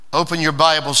Open your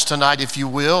Bibles tonight, if you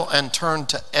will, and turn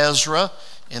to Ezra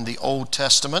in the Old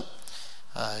Testament.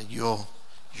 You're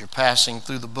passing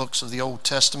through the books of the Old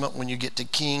Testament. When you get to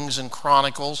Kings and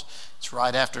Chronicles, it's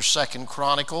right after 2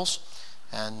 Chronicles.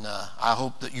 And I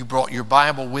hope that you brought your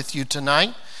Bible with you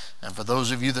tonight. And for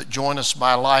those of you that join us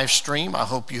by live stream, I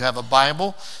hope you have a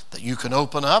Bible that you can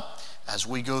open up as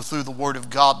we go through the Word of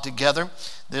God together.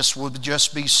 This would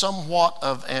just be somewhat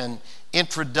of an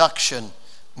introduction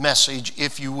message,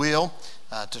 if you will,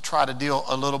 to try to deal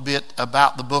a little bit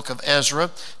about the book of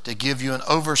Ezra, to give you an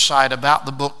oversight about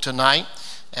the book tonight.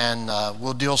 And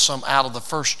we'll deal some out of the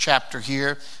first chapter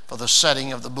here for the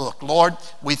setting of the book. Lord,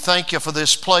 we thank you for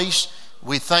this place.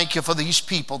 We thank you for these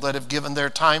people that have given their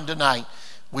time tonight.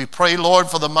 We pray, Lord,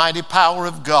 for the mighty power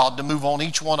of God to move on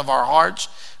each one of our hearts,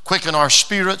 quicken our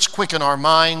spirits, quicken our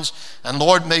minds. And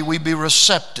Lord, may we be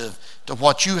receptive to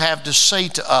what you have to say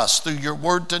to us through your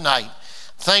word tonight.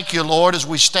 Thank you, Lord, as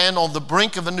we stand on the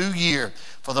brink of a new year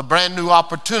for the brand new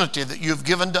opportunity that you have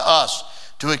given to us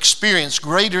to experience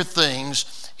greater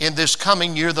things in this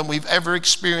coming year than we've ever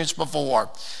experienced before.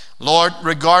 Lord,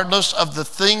 regardless of the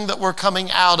thing that we're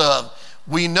coming out of,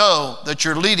 we know that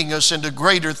you're leading us into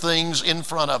greater things in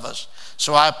front of us.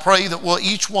 So I pray that we'll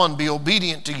each one be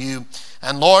obedient to you.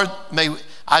 And Lord, may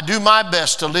I do my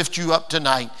best to lift you up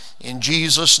tonight. In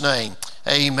Jesus' name,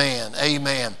 amen.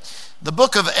 Amen. The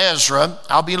book of Ezra,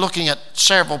 I'll be looking at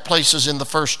several places in the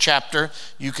first chapter.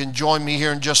 You can join me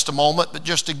here in just a moment, but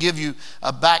just to give you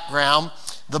a background,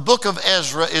 the book of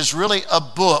Ezra is really a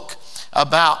book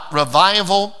about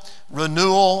revival,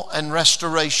 renewal, and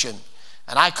restoration.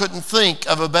 And I couldn't think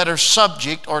of a better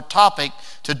subject or topic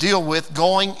to deal with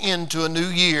going into a new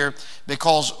year,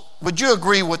 because would you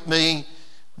agree with me,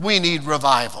 we need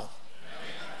revival.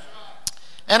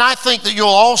 And I think that you'll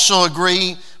also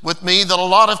agree with me that a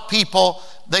lot of people,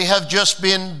 they have just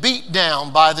been beat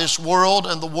down by this world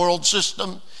and the world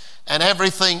system, and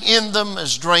everything in them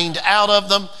is drained out of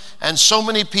them, and so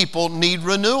many people need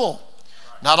renewal.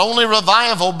 Not only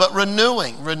revival, but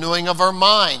renewing of our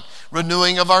mind,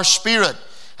 renewing of our spirit.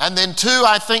 And then two,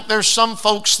 I think there's some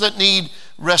folks that need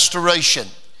restoration.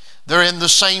 They're in the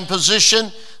same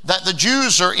position that the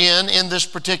Jews are in this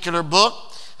particular book,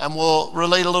 and we'll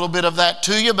relate a little bit of that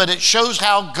to you, but it shows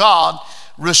how God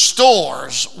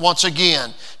restores once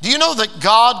again. Do you know that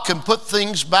God can put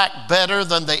things back better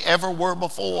than they ever were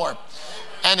before?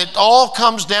 And it all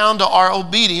comes down to our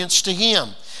obedience to Him.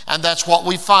 And that's what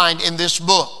we find in this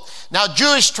book. Now,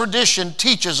 Jewish tradition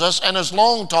teaches us and has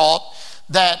long taught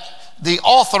that the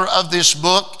author of this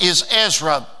book is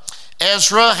Ezra.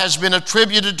 Ezra has been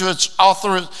attributed to its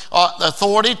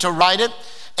authority to write it.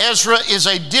 Ezra is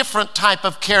a different type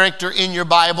of character in your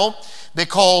Bible,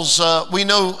 because we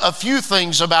know a few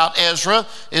things about Ezra,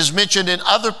 is mentioned in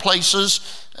other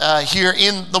places here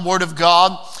in the Word of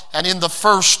God. And in the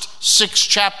first 6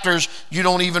 chapters, you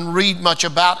don't even read much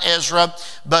about Ezra,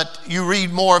 but you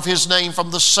read more of his name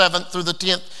from the 7th through the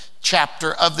 10th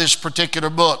chapter of this particular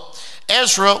book.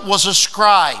 Ezra was a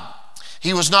scribe.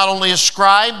 He was not only a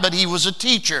scribe, but he was a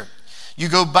teacher. You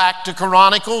go back to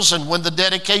Chronicles, and when the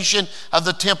dedication of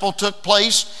the temple took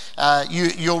place,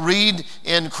 you'll read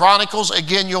in Chronicles.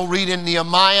 Again, you'll read in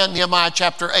Nehemiah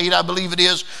chapter 8, I believe it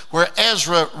is, where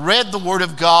Ezra read the Word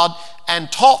of God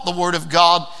and taught the Word of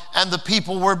God, and the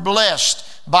people were blessed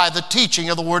by the teaching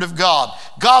of the Word of God.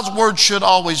 God's Word should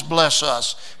always bless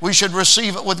us. We should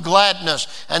receive it with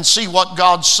gladness and see what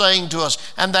God's saying to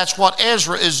us. And that's what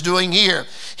Ezra is doing here.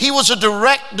 He was a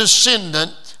direct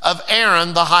descendant of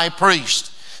Aaron the high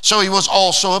priest. So he was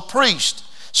also a priest.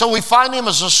 So we find him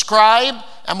as a scribe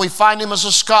and we find him as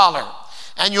a scholar.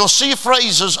 And you'll see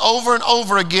phrases over and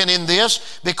over again in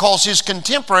this, because his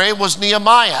contemporary was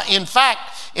Nehemiah. In fact,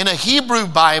 in a Hebrew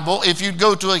Bible, if you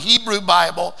go to a Hebrew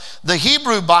Bible, the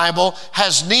Hebrew Bible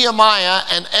has Nehemiah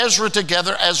and Ezra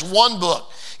together as one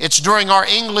book. It's during our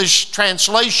English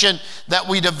translation that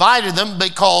we divided them,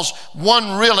 because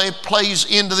one really plays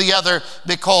into the other,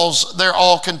 because they're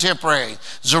all contemporary.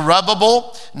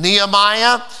 Zerubbabel,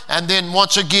 Nehemiah, and then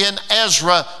once again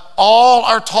Ezra, all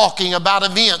are talking about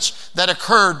events that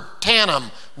occurred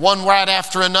tandem, one right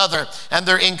after another, and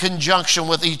they're in conjunction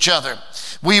with each other.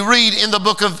 We read in the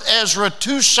book of Ezra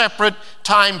 2 separate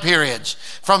time periods.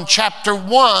 From chapter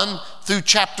 1 through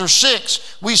chapter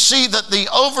 6, we see that the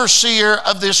overseer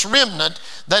of this remnant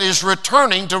that is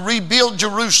returning to rebuild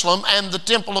Jerusalem and the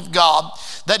temple of God,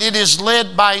 that it is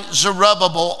led by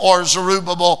Zerubbabel, or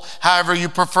Zerubbabel, however you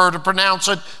prefer to pronounce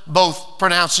it. Both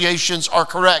pronunciations are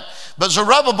correct. But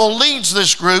Zerubbabel leads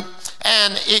this group,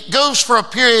 And it goes for a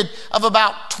period of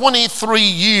about 23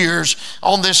 years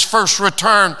on this first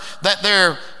return that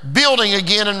they're building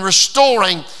again and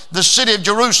restoring the city of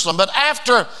Jerusalem. But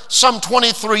after some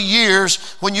 23 years,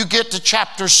 when you get to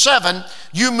chapter 7,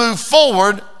 you move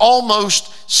forward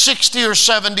almost 60 or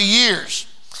 70 years.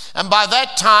 And by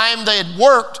that time, they had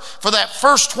worked for that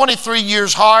first 23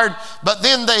 years hard, but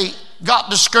then they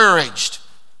got discouraged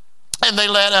and they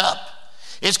let up.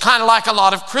 It's kind of like a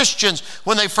lot of Christians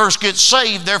when they first get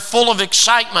saved. They're full of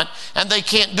excitement and they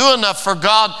can't do enough for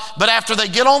God. But after they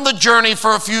get on the journey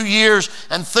for a few years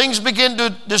and things begin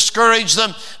to discourage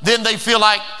them, then they feel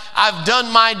like, I've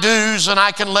done my dues and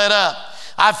I can let up.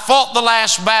 I've fought the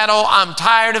last battle. I'm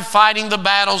tired of fighting the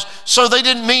battles. So they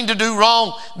didn't mean to do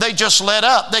wrong. They just let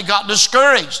up. They got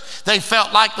discouraged. They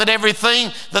felt like that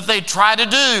everything that they tried to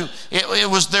do,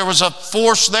 there was a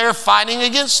force there fighting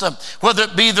against them. Whether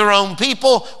it be their own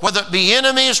people, whether it be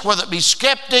enemies, whether it be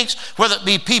skeptics, whether it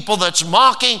be people that's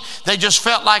mocking. They just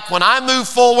felt like when I move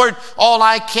forward, all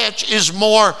I catch is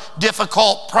more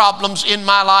difficult problems in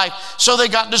my life. So they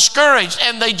got discouraged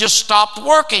and they just stopped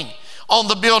working on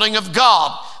the building of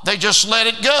God. They just let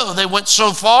it go. They went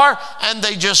so far and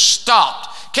they just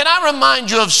stopped. Can I remind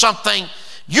you of something?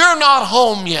 You're not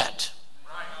home yet.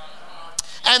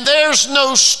 And there's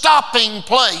no stopping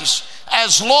place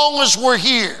as long as we're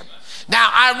here. Now,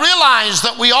 I realize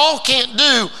that we all can't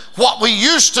do what we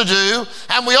used to do,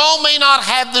 and we all may not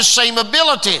have the same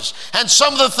abilities. And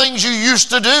some of the things you used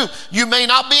to do, you may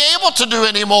not be able to do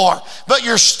anymore. But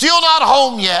you're still not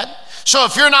home yet. So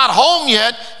if you're not home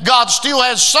yet, God still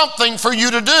has something for you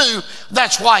to do.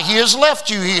 That's why He has left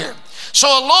you here. So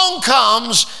along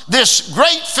comes this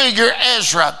great figure,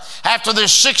 Ezra. After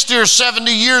this 60 or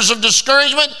 70 years of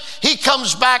discouragement, he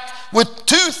comes back with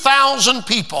 2,000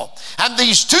 people. And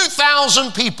these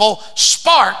 2,000 people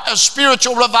spark a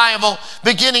spiritual revival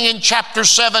beginning in chapter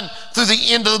 7 through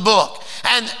the end of the book.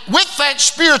 And with that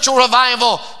spiritual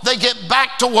revival, they get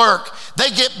back to work. They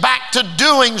get back to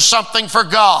doing something for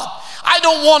God. I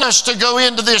don't want us to go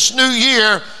into this new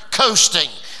year coasting.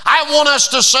 I want us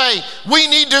to say we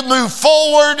need to move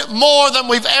forward more than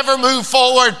we've ever moved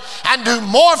forward and do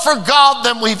more for God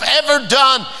than we've ever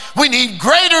done. We need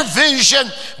greater vision,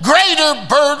 greater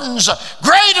burdens,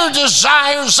 greater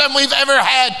desires than we've ever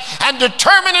had, and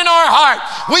determine in our heart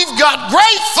we've got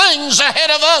great things ahead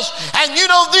of us. And you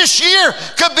know, this year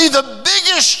could be the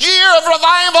biggest year of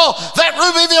revival that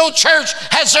Rubyville Church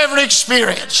has ever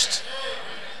experienced.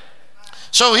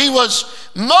 So he was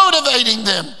motivating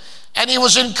them and he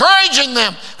was encouraging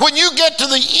them. When you get to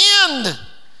the end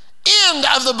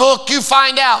of the book, you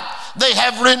find out they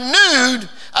have renewed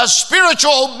a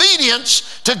spiritual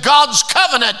obedience to God's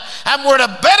covenant and were in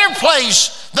a better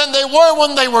place than they were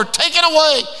when they were taken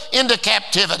away into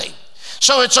captivity.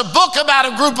 So it's a book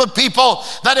about a group of people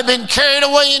that have been carried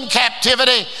away in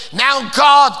captivity. Now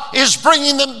God is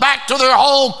bringing them back to their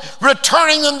home,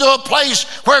 returning them to a place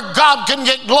where God can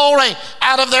get glory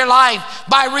out of their life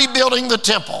by rebuilding the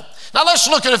temple. Now let's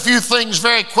look at a few things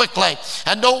very quickly.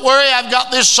 And don't worry, I've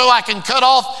got this so I can cut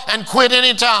off and quit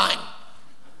anytime.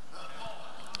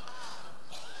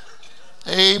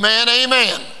 Amen,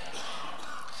 amen.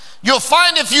 You'll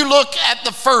find if you look at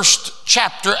the first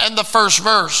chapter and the first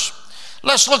verse.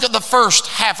 Let's look at the first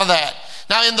half of that.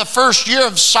 Now, in the first year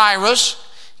of Cyrus,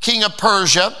 king of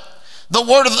Persia, the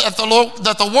word of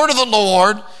the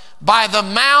Lord by the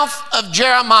mouth of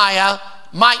Jeremiah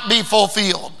might be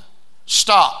fulfilled.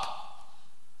 Stop.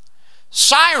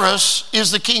 Cyrus is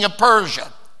the king of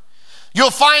Persia. You'll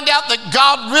find out that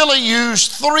God really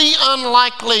used three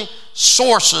unlikely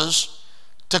sources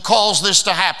to cause this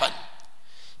to happen.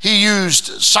 He used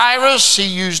Cyrus, he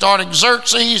used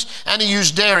Artaxerxes, and he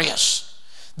used Darius.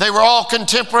 They were all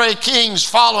contemporary kings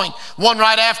following one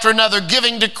right after another,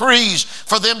 giving decrees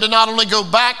for them to not only go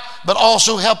back, but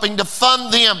also helping to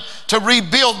fund them to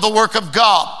rebuild the work of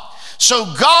God.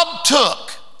 So God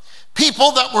took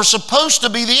people that were supposed to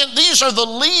be these are the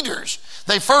leaders.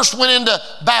 They first went into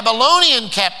Babylonian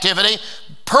captivity.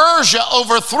 Persia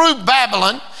overthrew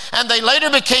Babylon, and they later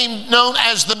became known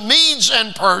as the Medes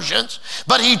and Persians.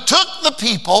 But he took the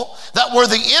people that were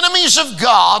the enemies of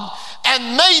God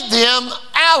and made them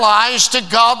allies to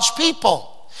God's people.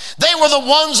 They were the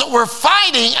ones that were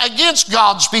fighting against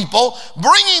God's people,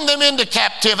 bringing them into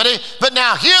captivity, but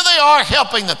now here they are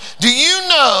helping them. Do you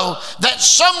know that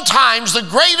sometimes the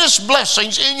greatest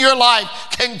blessings in your life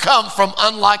can come from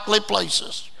unlikely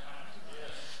places?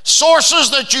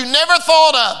 sources that you never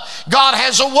thought of. God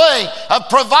has a way of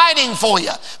providing for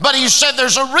you. But he said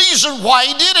there's a reason why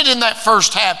he did it in that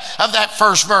first half of that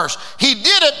first verse. He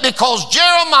did it because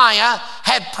Jeremiah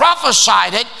had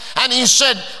prophesied it, and he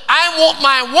said, I want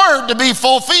my word to be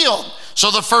fulfilled. So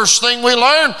the first thing we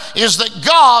learn is that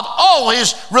God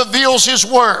always reveals his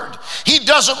word. He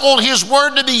doesn't want his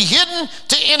word to be hidden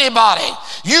to anybody.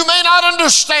 You may not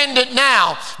understand it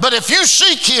now, but if you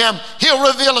seek him, he'll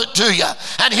reveal it to you.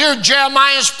 And here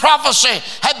Jeremiah's prophecy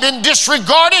had been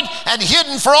disregarded and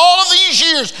hidden for all of these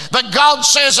years. But God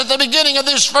says at the beginning of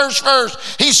this first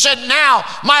verse, he said, now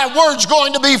my word's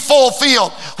going to be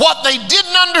fulfilled. What they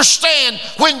didn't understand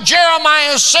when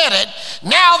Jeremiah said it,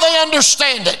 now they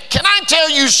understand it. Can I tell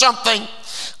you something?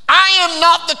 I am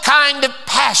not the kind of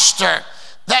pastor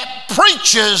that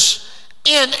preaches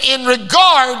in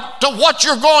regard to what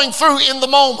you're going through in the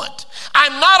moment.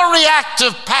 I'm not a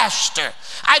reactive pastor.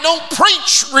 I don't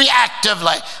preach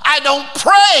reactively. I don't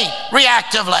pray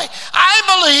reactively. I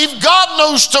believe God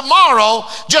knows tomorrow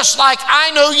just like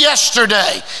I know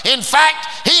yesterday. In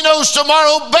fact, he knows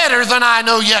tomorrow better than I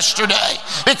know yesterday,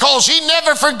 because he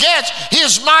never forgets.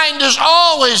 His mind is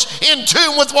always in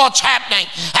tune with what's happening.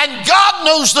 And God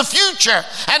knows the future.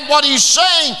 And what he's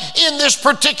saying in this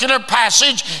particular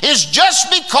passage is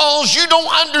just because you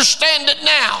don't understand it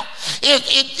now,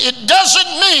 it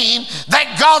doesn't mean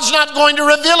that God's not going to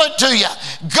reveal it to you.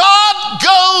 God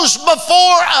goes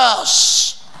before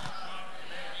us.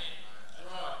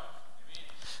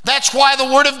 That's why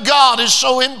the Word of God is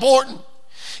so important.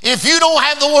 If you don't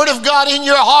have the Word of God in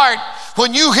your heart,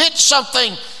 when you hit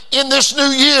something in this new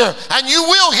year, and you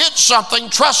will hit something,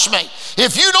 trust me,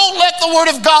 if you don't let the Word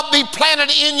of God be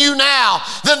planted in you now,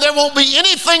 then there won't be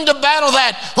anything to battle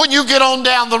that when you get on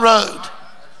down the road.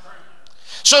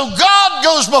 So God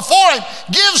goes before him,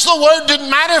 gives the word. Didn't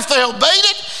matter if they obeyed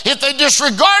it, if they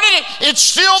disregarded it, it's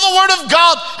still the word of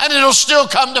God, and it'll still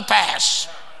come to pass.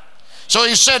 So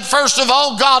he said, first of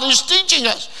all, God is teaching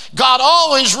us. God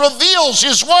always reveals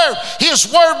his word.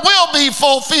 His word will be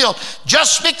fulfilled.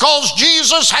 Just because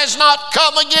Jesus has not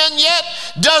come again yet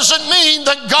doesn't mean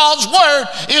that God's word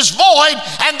is void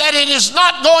and that it is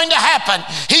not going to happen.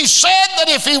 He said that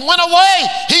if he went away,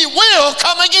 he will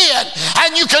come again.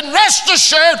 And you can rest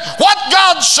assured what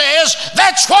God says,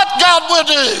 that's what God will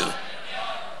do.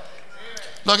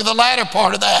 Look at the latter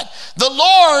part of that. The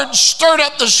Lord stirred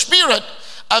up the spirit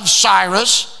of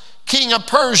Cyrus, king of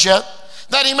Persia,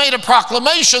 that he made a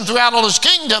proclamation throughout all his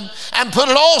kingdom and put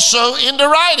it also into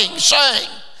writing, saying,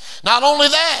 not only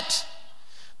that,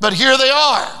 but here they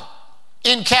are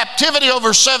in captivity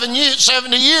over 70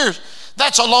 years.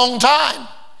 That's a long time.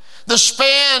 The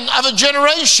span of a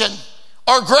generation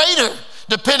or greater,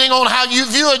 depending on how you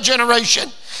view a generation.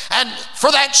 And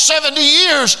for that 70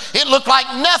 years, it looked like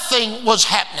nothing was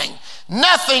happening.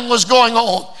 Nothing was going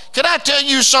on. Can I tell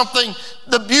you something?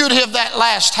 The beauty of that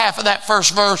last half of that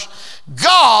first verse,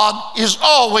 God is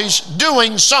always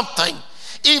doing something,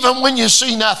 even when you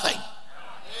see nothing.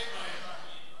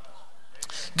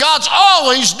 God's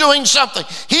always doing something.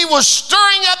 He was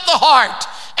stirring up the heart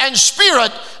and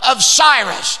spirit of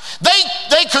Cyrus.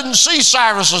 They couldn't see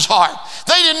Cyrus's heart.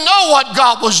 They didn't know what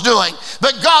God was doing,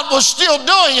 but God was still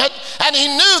doing it, and he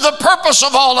knew the purpose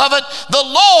of all of it. The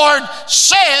Lord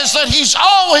says that he's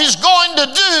always going to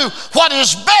do what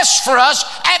is best for us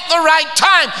at the right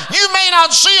time. You may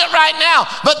not see it right now,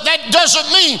 but that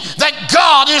doesn't mean that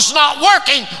God is not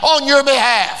working on your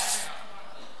behalf.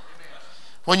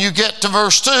 When you get to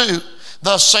verse 2,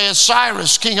 thus saith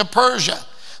Cyrus, king of Persia,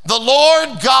 the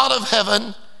Lord God of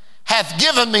heaven hath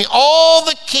given me all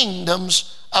the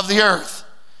kingdoms of the earth.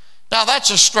 Now that's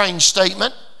a strange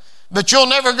statement, but you'll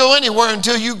never go anywhere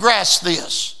until you grasp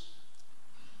this.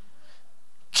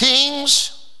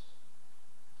 Kings,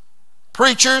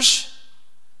 preachers,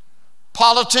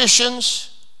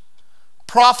 politicians,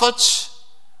 prophets,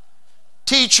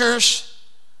 teachers,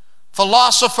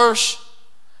 philosophers,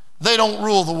 they don't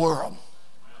rule the world.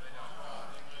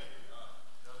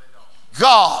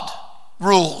 God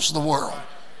rules the world.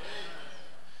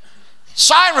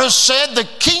 Cyrus said the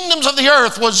kingdoms of the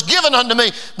earth was given unto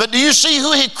me. But do you see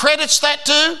who he credits that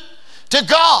to? To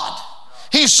God.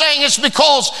 He's saying it's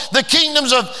because the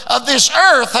kingdoms of this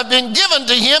earth have been given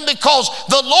to him because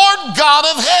the Lord God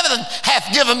of heaven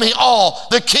hath given me all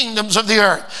the kingdoms of the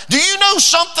earth. Do you know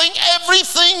something?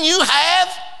 Everything you have,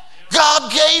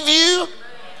 God gave you.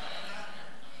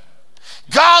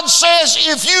 God says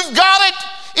if you've got it,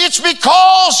 It's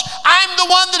because I'm the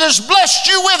one that has blessed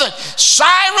you with it.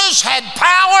 Cyrus had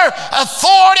power,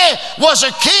 authority, was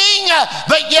a king,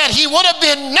 but yet he would have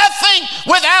been nothing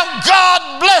without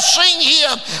God blessing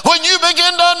him. When you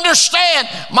begin to understand,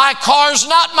 my car's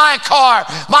not my car,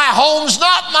 my home's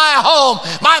not my home,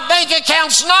 my bank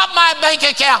account's not my bank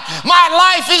account, my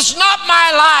life is not my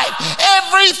life.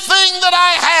 Everything that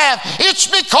I have,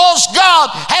 it's because God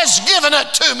has given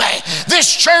it to me. This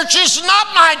church is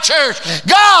not my church.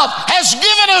 God has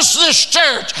given us this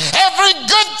church. Every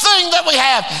good thing that we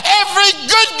have, every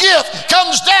good gift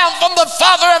comes down from the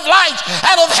Father of lights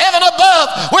out of heaven above,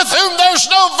 with whom there's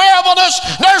no variableness,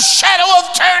 no shadow of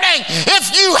turning.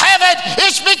 If you have it,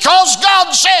 it's because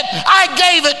God said, I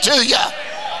gave it to you.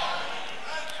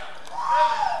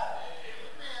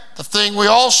 The thing we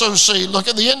also see, look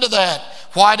at the end of that.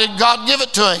 Why did God give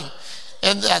it to him?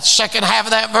 In that second half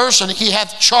of that verse, and he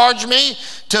hath charged me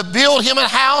to build him a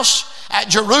house at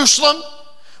Jerusalem,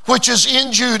 which is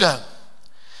in Judah.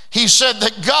 He said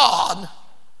that God,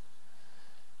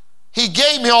 he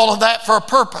gave me all of that for a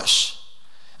purpose,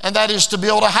 and that is to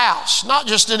build a house. Not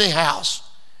just any house.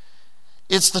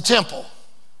 It's the temple.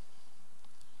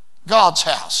 God's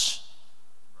house.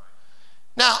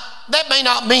 Now, that may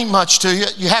not mean much to you.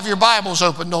 You have your Bibles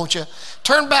open, don't you?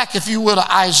 Turn back, if you will,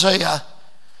 to Isaiah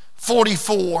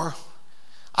 44,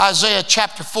 Isaiah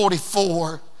chapter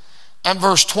 44 and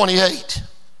verse 28.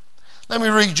 Let me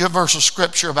read you a verse of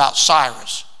scripture about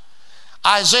Cyrus.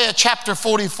 Isaiah chapter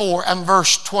 44 and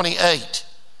verse 28.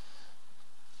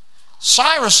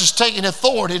 Cyrus is taking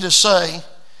authority to say,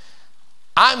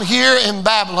 I'm here in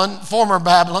Babylon, former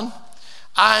Babylon.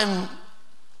 I'm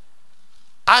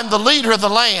the leader of the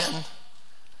land,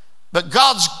 but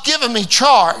God's given me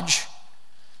charge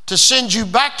to send you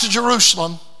back to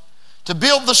Jerusalem to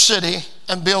build the city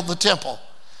and build the temple.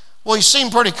 Well, he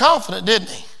seemed pretty confident, didn't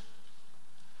he?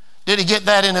 Did he get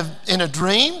that in a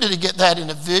dream? Did he get that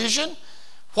in a vision?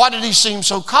 Why did he seem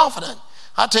so confident?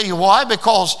 I'll tell you why.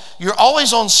 Because you're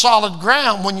always on solid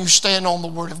ground when you stand on the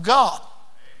Word of God.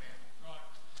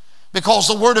 Because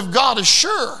the Word of God is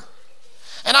sure.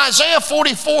 And Isaiah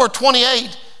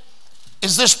 44:28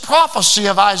 is this prophecy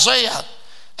of Isaiah.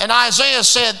 And Isaiah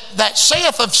said, that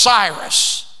saith of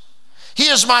Cyrus, he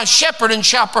is my shepherd and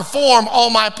shall perform all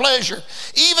my pleasure.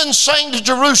 Even saying to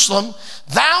Jerusalem,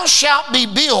 thou shalt be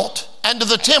built, and to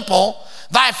the temple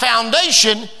thy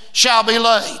foundation shall be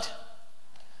laid.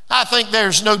 I think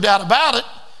there's no doubt about it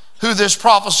who this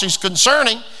prophecy is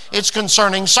concerning. It's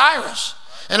concerning Cyrus.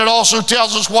 And it also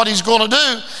tells us what he's going to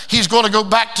do. He's going to go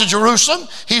back to Jerusalem.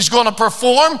 He's going to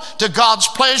perform to God's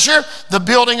pleasure the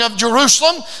building of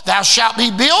Jerusalem. Thou shalt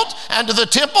be built, and to the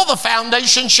temple the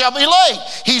foundation shall be laid.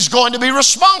 He's going to be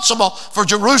responsible for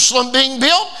Jerusalem being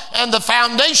built and the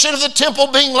foundation of the temple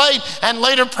being laid, and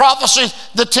later prophecies,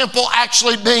 the temple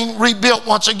actually being rebuilt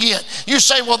once again. You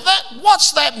say, well,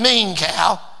 what's that mean,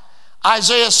 Cal?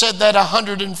 Isaiah said that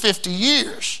 150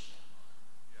 years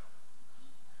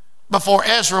before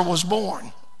Ezra was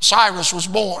born, Cyrus was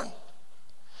born.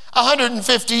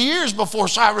 150 years before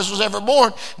Cyrus was ever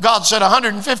born, God said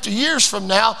 150 years from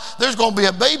now, there's going to be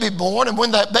a baby born, and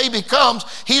when that baby comes,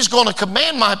 he's going to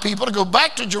command my people to go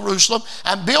back to Jerusalem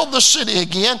and build the city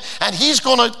again, and he's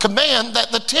going to command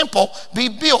that the temple be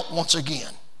built once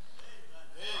again.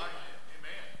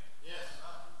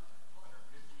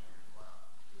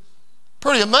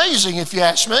 Pretty amazing if you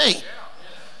ask me.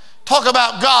 Talk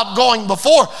about God going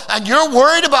before, and you're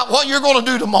worried about what you're going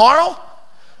to do tomorrow?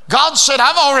 God said,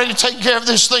 I've already taken care of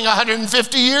this thing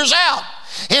 150 years out.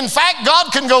 In fact,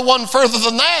 God can go one further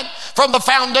than that. From the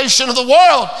foundation of the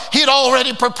world, he had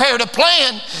already prepared a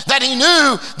plan that he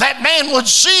knew that man would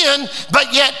sin,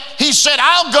 but yet he said,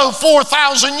 I'll go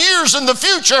 4,000 years in the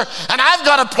future, and I've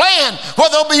got a plan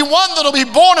where there'll be one that'll be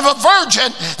born of a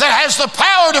virgin that has the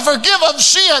power to forgive of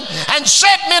sin and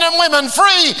set men and women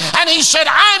free. And he said,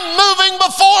 I'm moving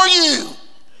before you.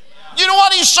 You know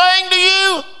what he's saying to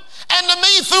you and to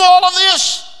me through all of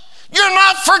this? You're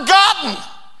not forgotten.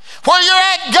 Where you're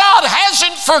at, God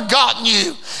hasn't forgotten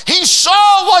you. He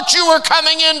saw what you were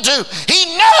coming into. He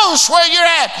knows where you're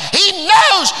at. He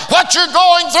knows what you're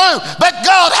going through. But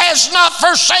God has not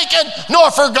forsaken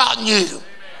nor forgotten you.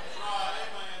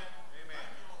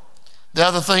 The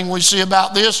other thing we see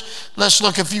about this, let's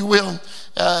look, if you will,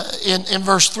 in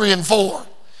verse 3 and 4.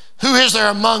 Who is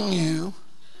there among you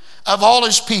of all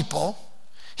his people?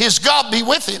 His God be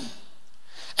with him.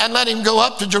 And let him go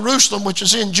up to Jerusalem, which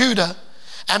is in Judah,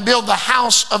 and build the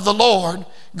house of the Lord,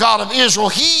 God of Israel.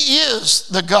 He is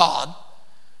the God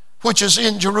which is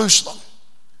in Jerusalem.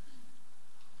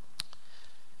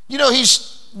 You know,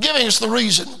 he's giving us the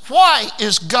reason. Why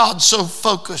is God so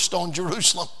focused on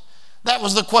Jerusalem? That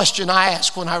was the question I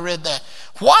asked when I read that.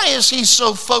 Why is he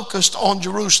so focused on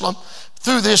Jerusalem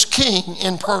through this king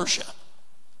in Persia?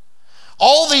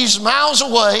 All these miles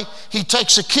away, he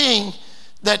takes a king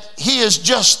that his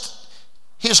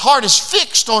heart is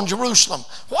fixed on Jerusalem.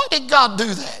 Why did God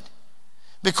do that?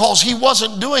 Because he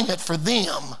wasn't doing it for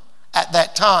them at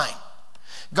that time.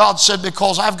 God said,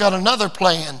 because I've got another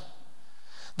plan,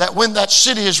 that when that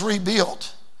city is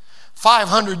rebuilt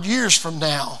 500 years from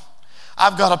now,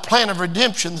 I've got a plan of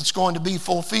redemption that's going to be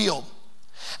fulfilled.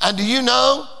 And do you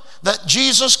know that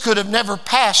Jesus could have never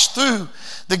passed through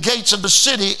the gates of the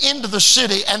city into the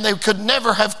city, and they could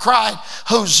never have cried,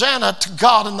 Hosanna to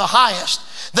God in the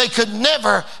highest. They could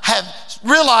never have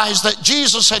realized that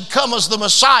Jesus had come as the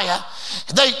Messiah.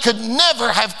 They could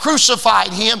never have crucified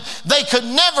him. They could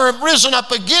never have risen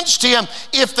up against him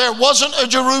if there wasn't a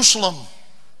Jerusalem.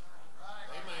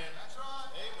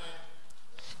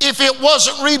 If it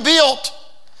wasn't rebuilt,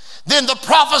 then the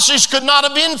prophecies could not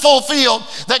have been fulfilled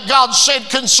that God said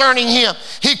concerning him.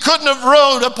 He couldn't have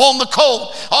rode upon the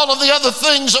colt. All of the other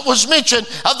things that was mentioned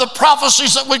of the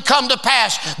prophecies that would come to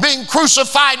pass, being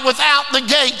crucified without the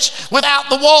gates, without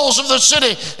the walls of the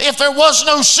city. If there was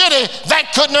no city,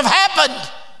 that couldn't have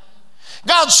happened.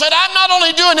 God said, I'm not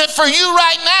only doing it for you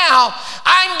right now,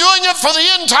 I'm doing it for the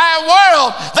entire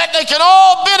world, that they can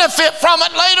all benefit from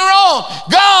it later on.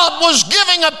 God was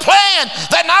giving a plan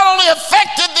that not only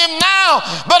affected them now,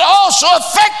 but also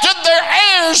affected their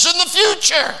heirs in the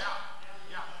future.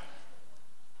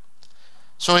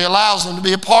 So he allows them to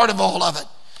be a part of all of it.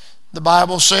 The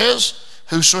Bible says,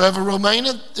 whosoever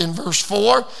remaineth, in verse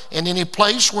 4, in any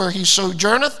place where he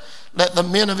sojourneth, let the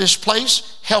men of his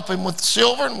place help him with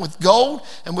silver and with gold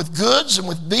and with goods and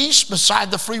with beasts,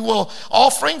 beside the freewill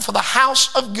offering for the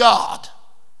house of God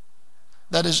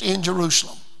that is in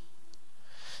Jerusalem.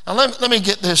 Now let me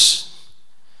get this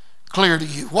clear to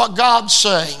you. What God's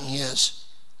saying is,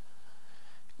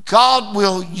 God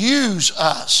will use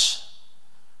us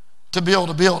to build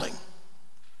a building.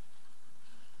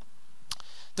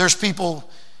 There's people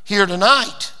here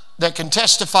tonight that can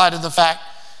testify to the fact,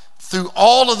 through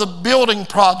all of the building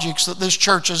projects that this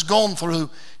church has gone through,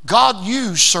 God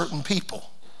used certain people.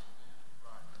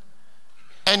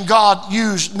 And God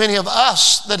used many of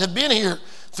us that have been here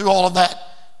through all of that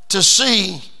to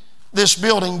see this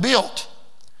building built.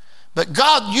 But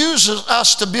God uses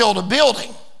us to build a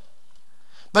building,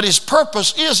 but his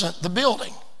purpose isn't the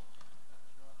building.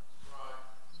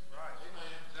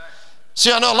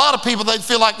 See, I know a lot of people, they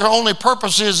feel like their only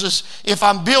purpose is if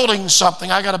I'm building something,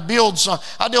 I got to build something.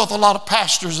 I deal with a lot of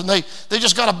pastors, and they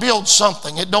just got to build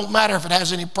something. It don't matter if it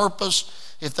has any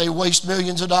purpose, if they waste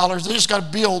millions of dollars. They just got to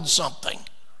build something.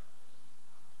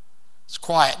 It's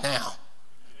quiet now.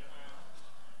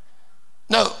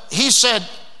 No, he said,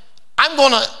 I'm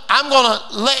gonna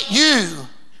let you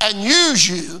and use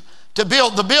you to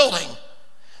build the building,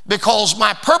 because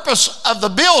my purpose of the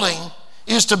building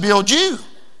is to build you.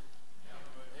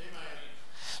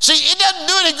 See, it doesn't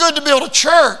do any good to build a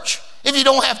church if you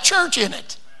don't have church in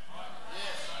it.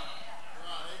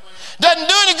 Doesn't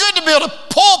do any good to build a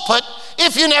pulpit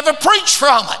if you never preach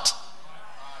from it.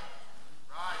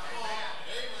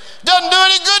 Doesn't do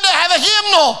any good to have a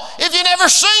hymnal if you never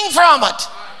sing from it.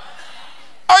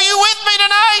 Are you with me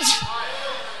tonight?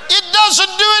 It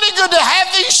doesn't do any good to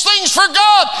have these things for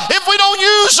God if we don't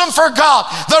use them for God.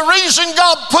 The reason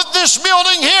God put this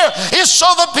building here is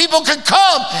so that people could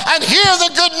come and hear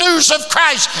the good news of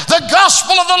Christ, the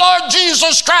gospel of the Lord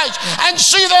Jesus Christ, and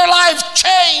see their life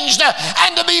changed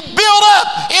and to be built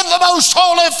up in the most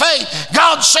holy faith.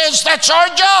 God says that's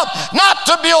our job, not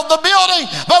to build the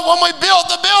building, but when we build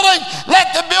the building,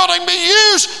 let the building be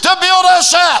used to build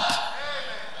us up.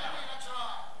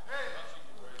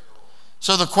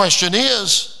 So the question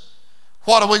is,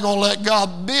 what are we going to let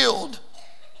God build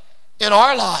in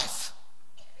our life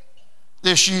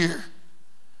this year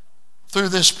through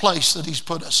this place that he's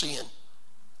put us in?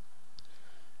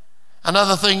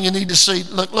 Another thing you need to see,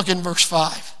 look in verse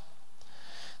 5.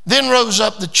 Then rose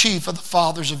up the chief of the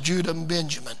fathers of Judah and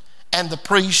Benjamin, and the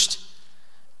priest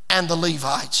and the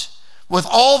Levites, with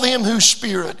all them whose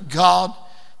spirit God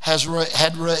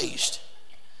had raised.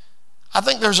 I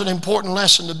think there's an important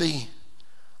lesson to be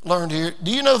learned here.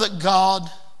 Do you know that God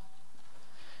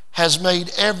has made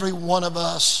every one of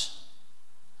us,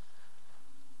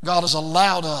 God has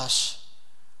allowed us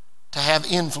to have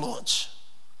influence?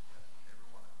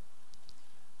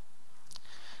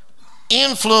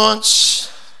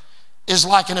 Influence is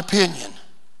like an opinion.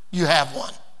 You have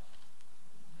one.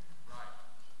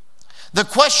 The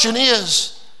question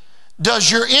is, does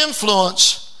your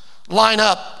influence line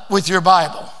up with your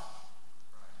Bible?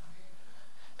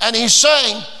 And he's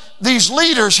saying, these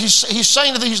leaders, he's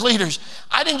saying to these leaders,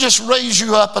 I didn't just raise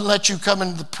you up and let you come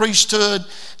into the priesthood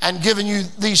and giving you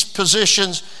these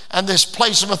positions and this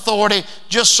place of authority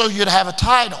just so you'd have a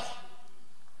title.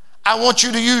 I want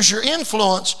you to use your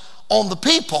influence on the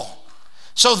people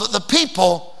so that the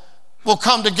people will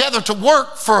come together to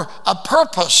work for a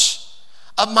purpose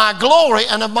of my glory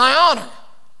and of my honor.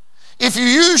 If you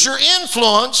use your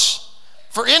influence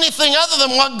for anything other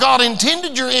than what God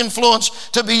intended your influence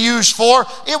to be used for,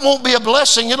 it won't be a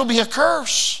blessing, it'll be a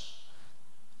curse.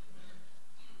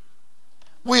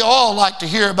 We all like to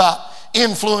hear about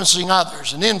influencing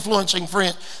others and influencing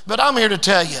friends, but I'm here to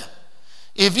tell you,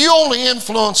 if you only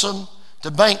influence them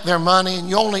to bank their money, and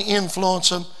you only influence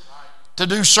them to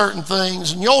do certain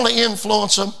things, and you only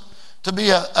influence them to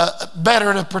be better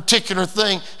at a particular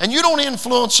thing, and you don't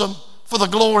influence them for the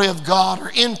glory of God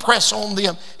or impress on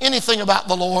them anything about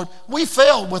the Lord, we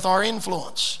failed with our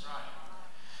influence.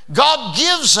 God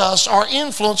gives us our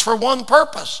influence for one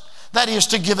purpose. That is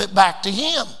to give it back to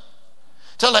Him.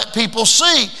 To let people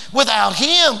see without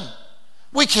Him,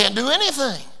 we can't do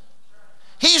anything.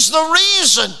 He's the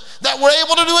reason that we're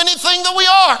able to do anything that we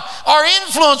are. Our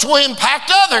influence will impact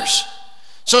others.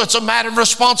 So it's a matter of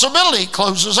responsibility. He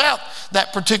closes out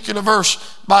that particular verse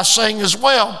by saying as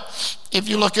well, if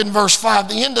you look in verse 5,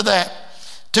 the end of that,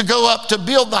 to go up to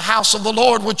build the house of the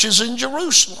Lord which is in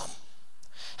Jerusalem.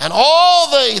 And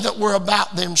all they that were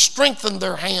about them strengthened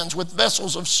their hands with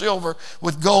vessels of silver,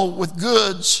 with gold, with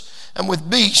goods, and with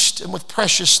beasts, and with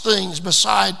precious things,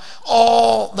 beside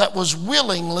all that was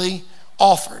willingly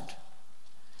offered.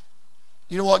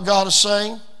 You know what God is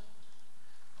saying?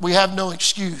 We have no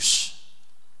excuse.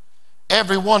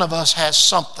 Every one of us has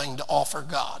something to offer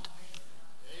God.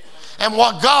 And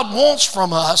what God wants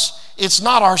from us, it's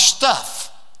not our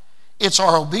stuff, it's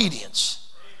our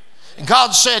obedience. And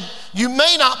God said, you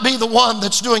may not be the one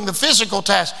that's doing the physical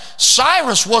task.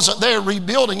 Cyrus wasn't there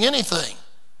rebuilding anything.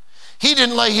 He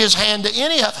didn't lay his hand to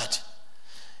any of it.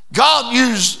 God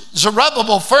used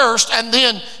Zerubbabel first, and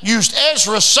then used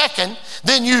Ezra second,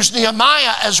 then used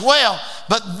Nehemiah as well.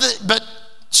 But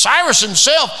Cyrus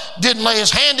himself didn't lay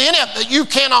his hand in it. But you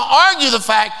cannot argue the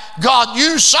fact God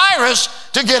used Cyrus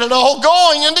to get it all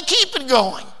going and to keep it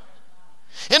going.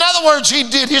 In other words, he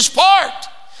did his part.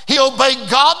 He obeyed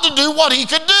God to do what he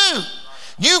could do.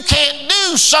 You can't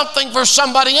do something for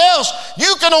somebody else.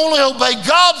 You can only obey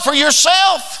God for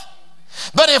yourself.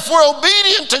 But if we're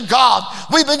obedient to God,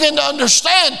 we begin to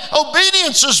understand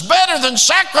obedience is better than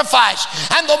sacrifice.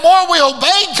 And the more we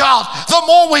obey God, the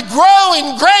more we grow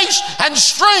in grace and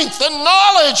strength and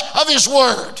knowledge of His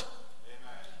Word.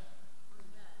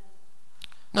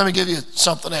 Let me give you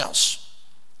something else.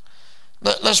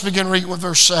 Let's begin reading with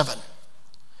verse 7.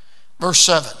 Verse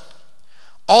 7.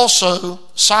 Also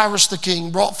Cyrus the king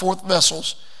brought forth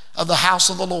vessels of the house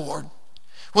of the Lord,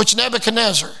 which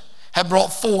Nebuchadnezzar had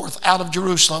brought forth out of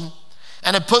Jerusalem,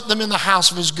 and had put them in the house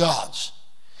of his gods.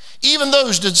 Even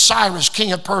those did Cyrus,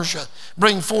 king of Persia,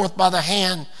 bring forth by the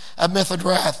hand of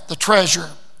Mithridates, the treasurer,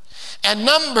 and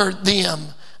numbered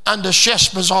them unto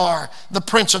Sheshbazzar, the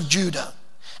prince of Judah.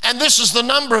 And this is the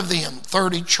number of them: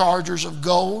 30 chargers of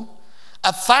gold,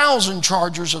 1,000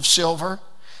 chargers of silver,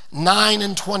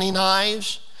 29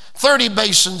 knives, 30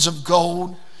 basins of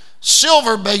gold,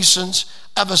 silver basins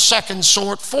of a second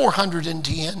sort,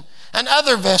 410, and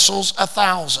other vessels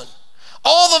 1,000.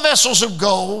 All the vessels of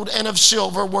gold and of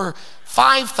silver were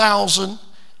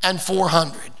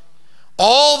 5,400.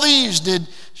 All these did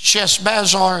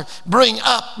Sheshbazzar bring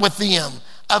up with them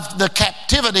of the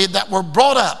captivity that were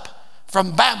brought up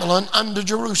from Babylon unto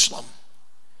Jerusalem.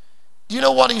 Do you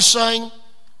know what he's saying?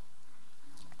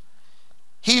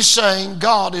 He's saying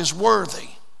God is worthy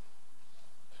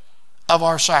of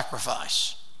our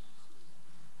sacrifice.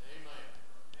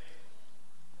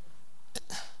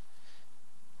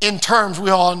 In terms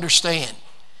we all understand,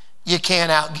 you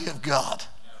can't outgive God.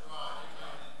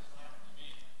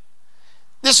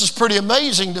 This is pretty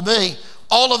amazing to me.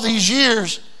 All of these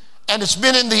years, and it's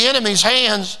been in the enemy's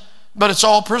hands, but it's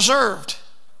all preserved.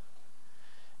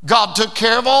 God took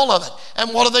care of all of it.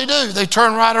 And what do? They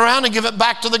turn right around and give it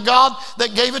back to the God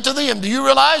that gave it to them. Do you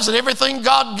realize that everything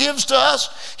God gives to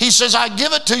us, He says, I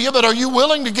give it to you, but are you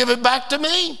willing to give it back to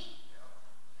me?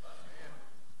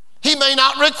 He may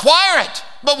not require it,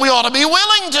 but we ought to be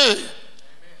willing to.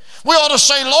 We ought to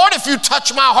say, Lord, if you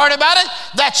touch my heart about it,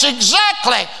 that's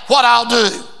exactly what I'll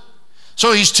do.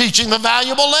 So he's teaching the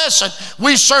valuable lesson.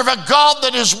 We serve a God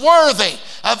that is worthy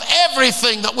of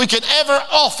everything that we can ever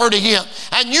offer to Him.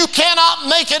 And you cannot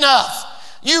make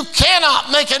enough. You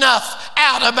cannot make enough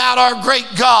out about our great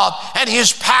God and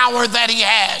His power that He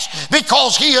has,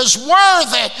 because He is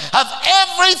worthy of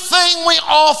everything we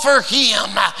offer Him.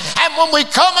 And when we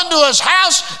come into His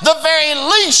house, the very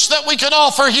least that we can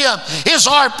offer Him is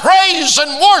our praise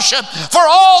and worship for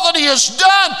all that He has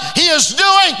done, He is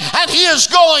doing, and He is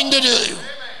going to do.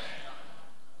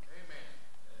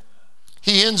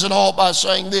 He ends it all by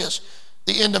saying this.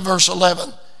 The end of verse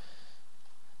 11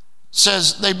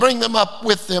 says, they bring them up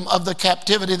with them of the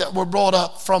captivity that were brought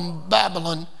up from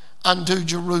Babylon unto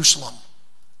Jerusalem.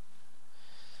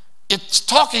 It's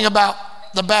talking about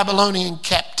the Babylonian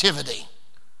captivity,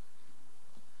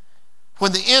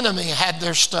 when the enemy had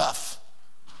their stuff,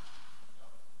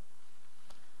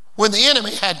 when the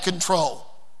enemy had control.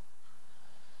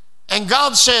 And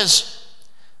God says,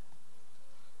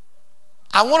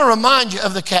 I want to remind you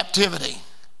of the captivity.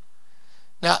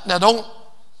 Now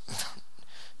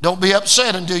don't be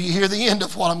upset until you hear the end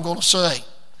of what I'm going to say.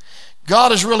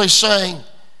 God is really saying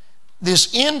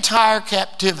this entire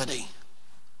captivity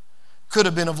could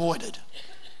have been avoided.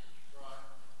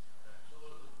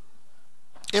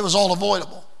 It was all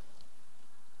avoidable.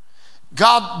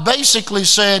 God basically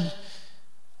said,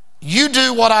 you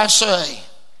do what I say.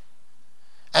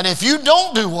 And if you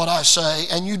don't do what I say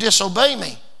and you disobey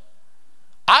me,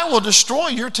 I will destroy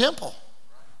your temple.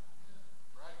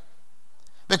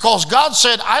 Because God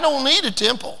said, I don't need a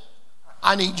temple.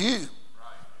 I need you.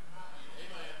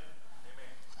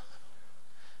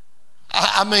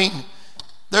 I mean,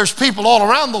 there's people all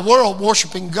around the world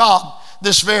worshiping God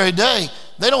this very day.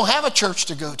 They don't have a church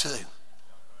to go to,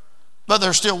 but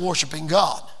they're still worshiping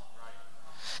God.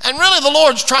 And really the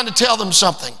Lord's trying to tell them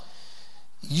something.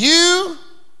 You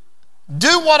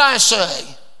do what I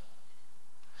say.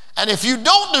 And if you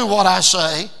don't do what I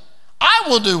say, I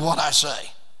will do what I say.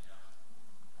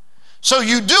 So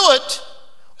you do it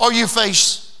or you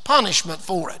face punishment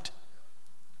for it.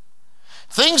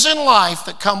 Things in life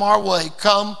that come our way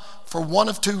come for one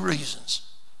of two reasons.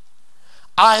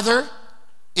 Either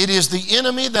it is the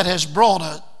enemy that has brought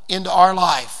it into our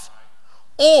life,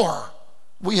 or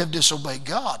we have disobeyed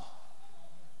God.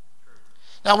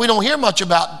 Now, we don't hear much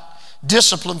about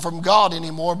discipline from God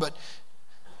anymore,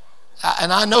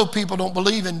 and I know people don't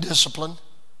believe in discipline.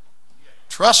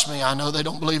 Trust me, I know they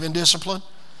don't believe in discipline.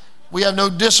 We have no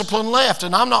discipline left,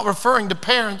 and I'm not referring to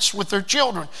parents with their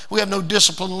children. We have no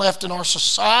discipline left in our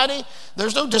society.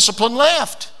 There's no discipline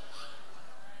left.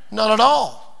 None at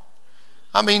all.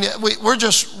 I mean, we're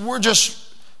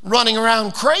just running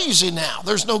around crazy now.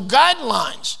 There's no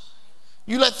guidelines.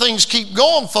 You let things keep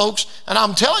going, folks, and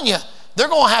I'm telling you, they're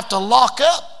going to have to lock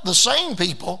up the sane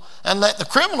people and let the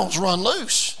criminals run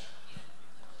loose.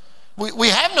 We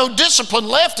have no discipline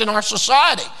left in our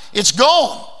society. It's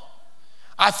gone.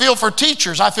 I feel for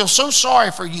teachers. I feel so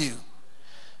sorry for you.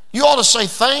 You ought to say,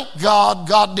 thank God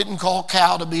God didn't call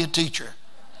Cal to be a teacher,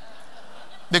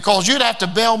 because you'd have to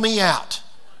bail me out.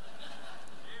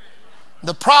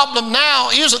 The problem now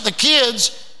isn't the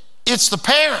kids, it's the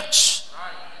parents.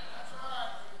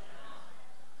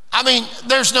 I mean,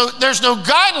 there's no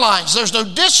guidelines, there's no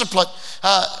discipline.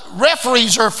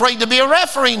 Referees are afraid to be a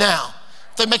referee now.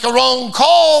 If they make a wrong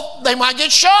call, they might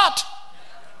get shot.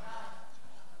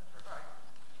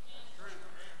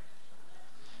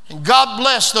 And God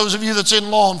bless those of you that's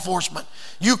in law enforcement.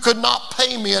 You could not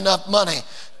pay me enough money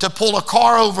to pull a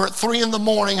car over at 3 in the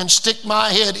morning and stick my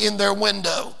head in their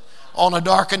window on a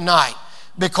darkened night,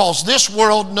 because this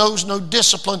world knows no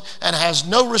discipline and has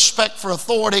no respect for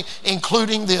authority,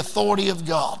 including the authority of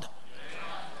God.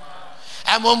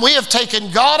 And when we have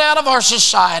taken God out of our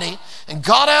society, and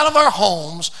God out of our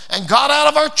homes, and God out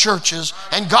of our churches,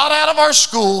 and God out of our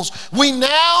schools, we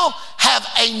now have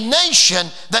a nation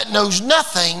that knows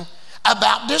nothing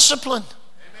about discipline.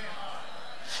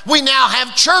 We now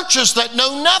have churches that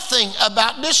know nothing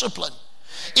about discipline.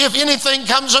 If anything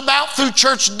comes about through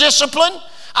church discipline,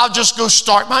 I'll just go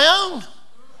start my own.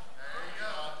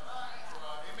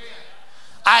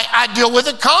 I deal with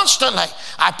it constantly.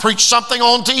 I preach something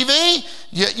on TV.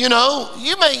 You know,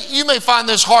 you may find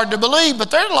this hard to believe,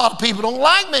 but there are a lot of people who don't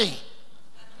like me.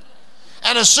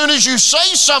 And as soon as you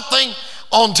say something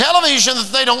on television that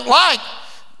they don't like,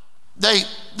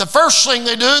 the first thing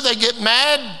they do, they get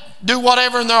mad, do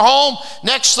whatever in their home.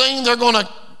 Next thing, they're going to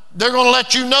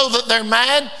let you know that they're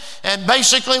mad. And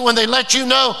basically, when they let you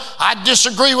know, I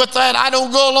disagree with that, I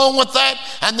don't go along with that.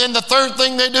 And then the third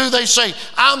thing they do, they say,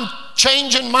 I'm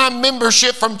changing my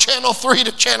membership from Channel 3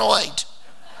 to Channel 8.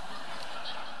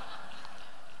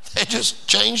 They just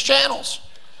change channels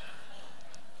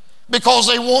because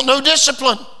they want no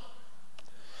discipline.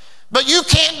 But you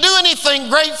can't do anything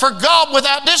great for God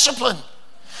without discipline.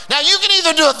 Now, you can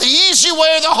either do it the easy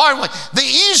way or the hard way. The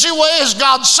easy way is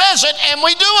God says it and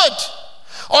we do it.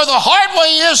 Or the hard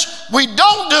way is we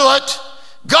don't do it.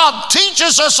 God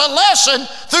teaches us a lesson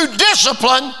through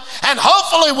discipline, and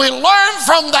hopefully we learn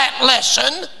from that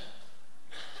lesson.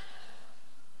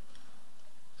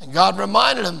 And God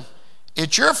reminded him,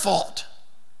 it's your fault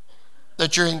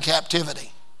that you're in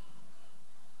captivity.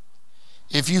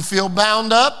 If you feel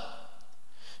bound up,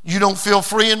 you don't feel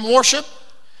free in worship,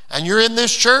 and you're in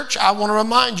this church, I want to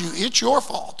remind you, it's your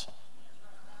fault.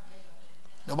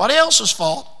 Nobody else's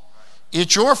fault.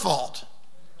 It's your fault.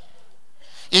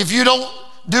 If you don't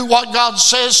do what God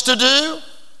says to do,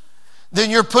 then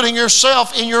you're putting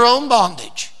yourself in your own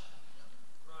bondage.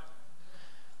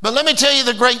 But let me tell you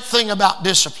the great thing about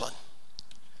discipline.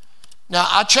 Now,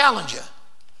 I challenge you.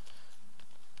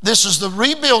 This is the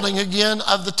rebuilding again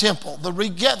of the temple, the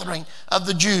regathering of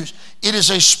the Jews. It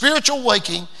is a spiritual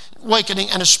awakening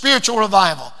and a spiritual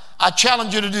revival. I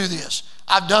challenge you to do this.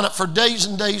 I've done it for days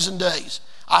and days and days.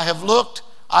 I have looked,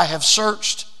 I have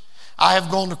searched, I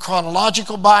have gone to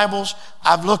chronological Bibles,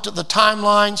 I've looked at the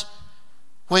timelines.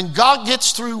 When God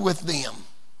gets through with them,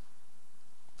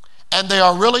 and they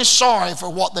are really sorry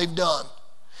for what they've done,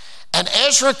 and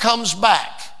Ezra comes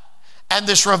back, and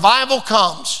this revival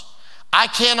comes, I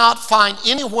cannot find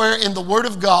anywhere in the Word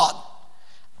of God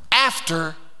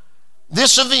after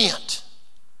this event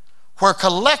where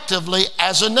collectively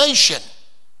as a nation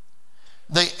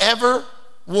they ever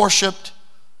worshiped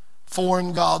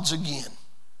foreign gods again.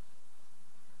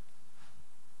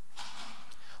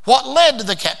 What led to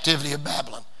the captivity of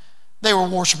Babylon? They were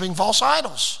worshiping false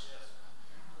idols.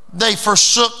 They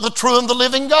forsook the true and the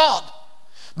living God.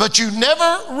 But you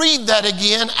never read that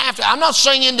again after. I'm not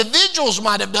saying individuals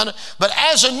might have done it, but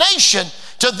as a nation,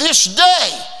 to this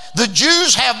day, the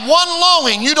Jews have one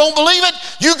longing. You don't believe it?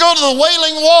 You go to the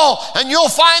Wailing Wall and you'll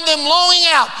find them longing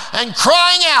out and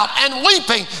crying out and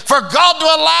weeping for God to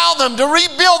allow them to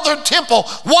rebuild their temple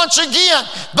once again.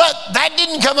 But that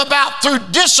didn't come about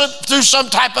through some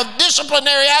type of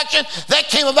disciplinary action. That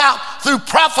came about through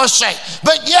prophecy.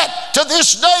 But yet, to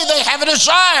this day, they have a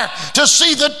desire to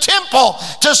see the temple,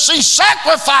 to see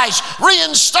sacrifice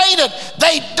reinstated.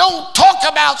 They don't talk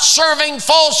about serving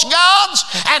false gods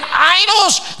and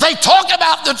idols. They talk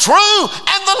about the true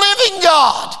and the living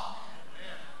God.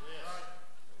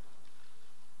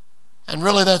 And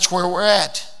really that's where we're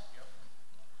at.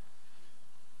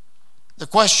 The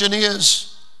question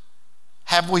is,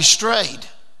 have we strayed?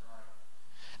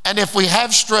 And if we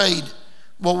have strayed,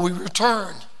 will we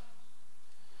return?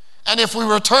 And if we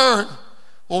return,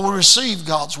 will we receive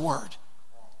God's word?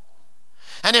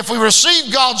 And if we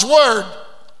receive God's word,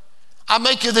 I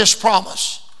make you this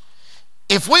promise.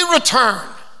 If we return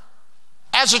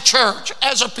as a church,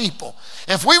 as a people,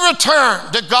 if we return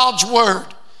to God's word,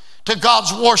 to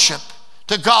God's worship,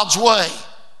 to God's way,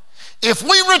 if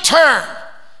we return,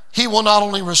 He will not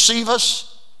only receive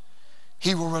us,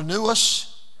 He will renew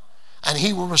us, and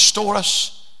He will restore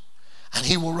us, and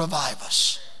He will revive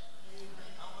us.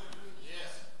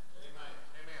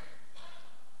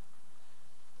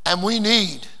 And we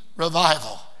need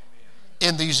revival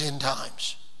in these end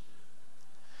times.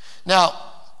 Now,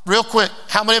 real quick,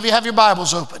 how many of you have your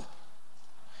Bibles open?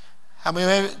 How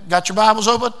many of you got your Bibles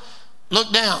open?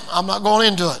 Look down. I'm not going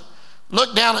into it.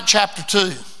 Look down at chapter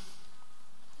 2.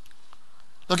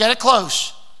 Look at it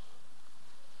close.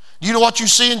 Do you know what you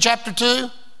see in chapter 2?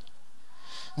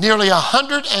 Nearly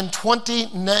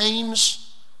 120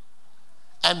 names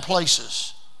and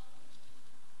places.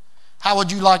 How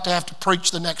would you like to have to preach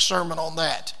the next sermon on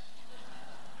that?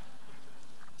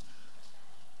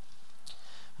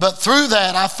 But through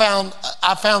that, I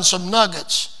found some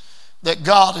nuggets that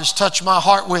God has touched my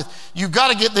heart with. You've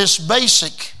got to get this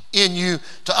basic in you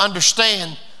to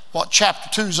understand what chapter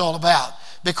 2 is all about.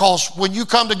 Because when you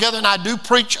come together and I do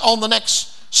preach on the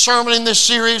next sermon in this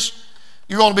series,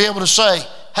 you're going to be able to say,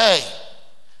 hey,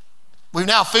 we've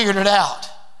now figured it out.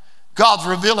 God's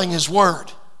revealing His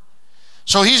word.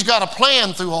 So He's got a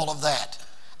plan through all of that.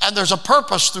 And there's a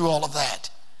purpose through all of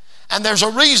that. And there's a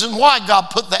reason why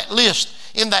God put that list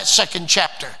in that second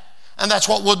chapter. And that's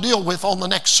what we'll deal with on the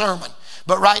next sermon.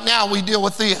 But right now we deal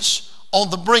with this, on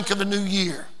the brink of a new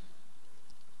year.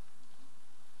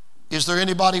 Is there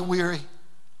anybody weary?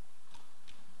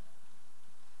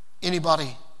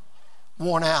 Anybody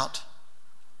worn out?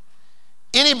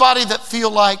 Anybody that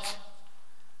feel like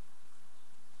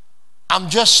I'm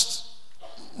just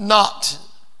not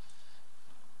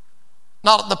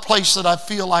at the place that I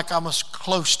feel like I'm as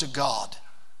close to God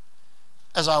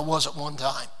as I was at one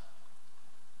time?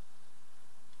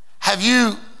 Have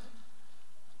you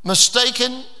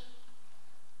mistaken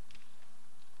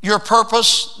your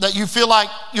purpose, that you feel like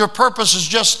your purpose is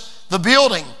just the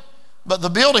building, but the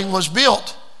building was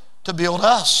built to build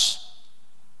us.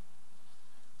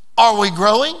 Are we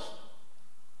growing?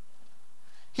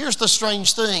 Here's the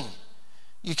strange thing.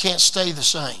 You can't stay the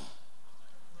same.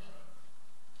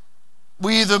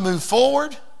 We either move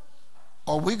forward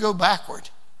or we go backward.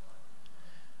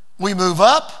 We move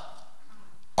up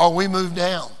or we move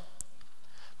down.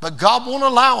 But God won't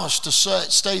allow us to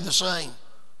stay the same.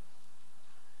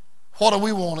 What do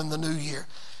we want in the new year?